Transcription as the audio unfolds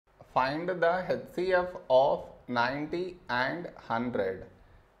Find the HCF of 90 and 100.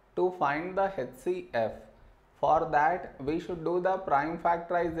 To find the HCF, for that we should do the prime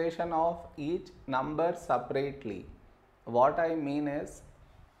factorization of each number separately. What I mean is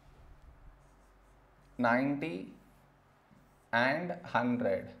 90 and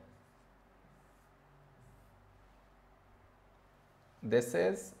 100. This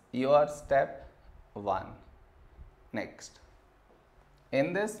is your step 1. Next.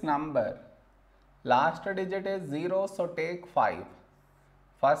 In this number, last digit is 0, so take 5.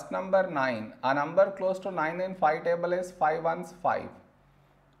 First number 9. A number close to 9 in 5 table is 5 ones 5.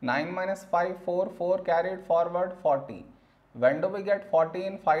 9 minus 5, 4, 4 carried forward 40. When do we get 40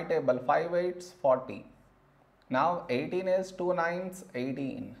 in 5 table? 5 8s 40. Now 18 is 2 9s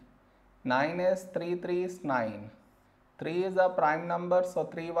 18. 9 is 3 3s 9. 3 is a prime number, so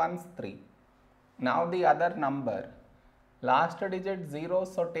 3 ones 3. Now the other number. Last digit 0,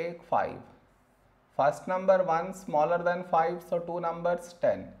 so take 5. First number 1 smaller than 5, so 2 numbers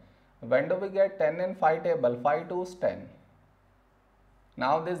 10. When do we get 10 in 5 table? 5 2s 10.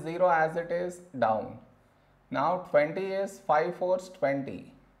 Now this 0 as it is down. Now 20 is 5 4s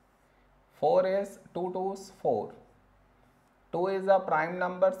 20. 4 is 2 2s 4. 2 is a prime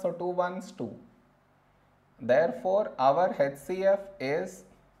number, so 2 ones 2. Therefore, our HCF is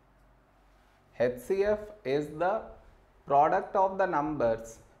the product of the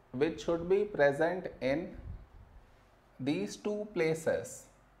numbers which should be present in these two places,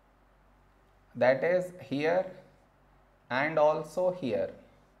 that is here and also here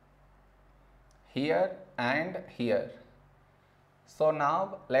and here. So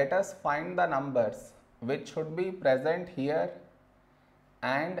now let us find the numbers which should be present here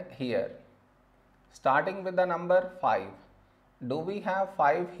and here. Starting with the number 5. Do we have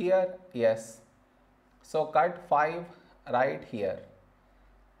 5 here? Yes. So cut 5 right here.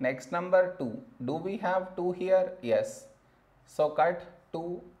 Next number 2. Do we have 2 here? Yes. So cut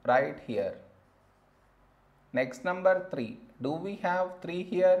 2 right here. Next number 3. Do we have 3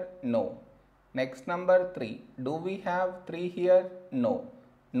 here? No. Next number 3. Do we have 3 here? No.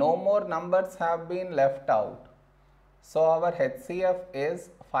 No more numbers have been left out. So our HCF is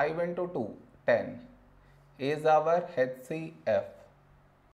 5 into 2, 10 is our HCF.